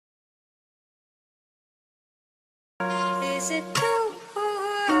Is it too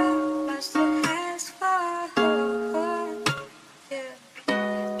much to ask for? Yeah.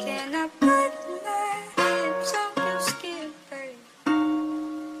 Can I put my lips on your skin, baby?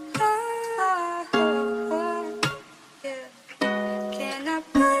 Yeah. Can I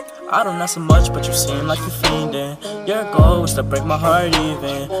put I don't know so much, but you seem like you're fiending. Your goal is to break my heart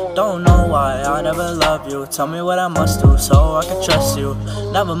even. Don't know why I never love you. Tell me what I must do so I can trust you.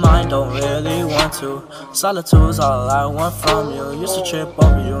 Never mind, don't really want to. Solitude's all I want from you. Used to trip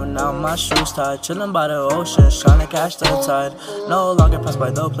over you, now my shoes tied. Chilling by the ocean, trying to catch the tide. No longer pass by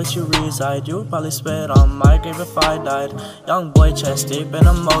the place you reside. You would probably spit on my grave if I died. Young boy, chest deep in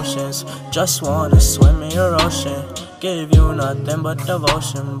emotions. Just wanna swim in your ocean. Give you nothing but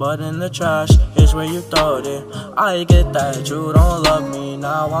devotion, but in the trash, here's where you throw it. I get that you don't love me,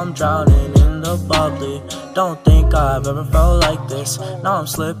 now I'm drowning in the bubbly. Don't think I've ever felt like this, now I'm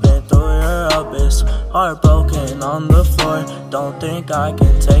slipping through your abyss. Heartbroken on the floor, don't think I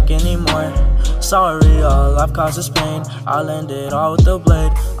can take anymore. Sorry, all I've caused is pain, I'll end it all with the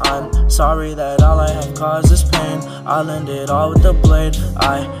blade. I'm sorry that all I have caused is pain, I'll end it all with the blade.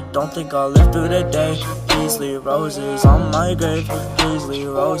 I don't think I'll live through the day. Please leave roses on my grave. Please leave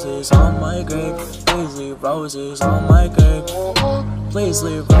roses on my grave. Please leave roses on my grave. Please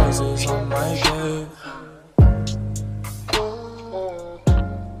leave roses on my grave.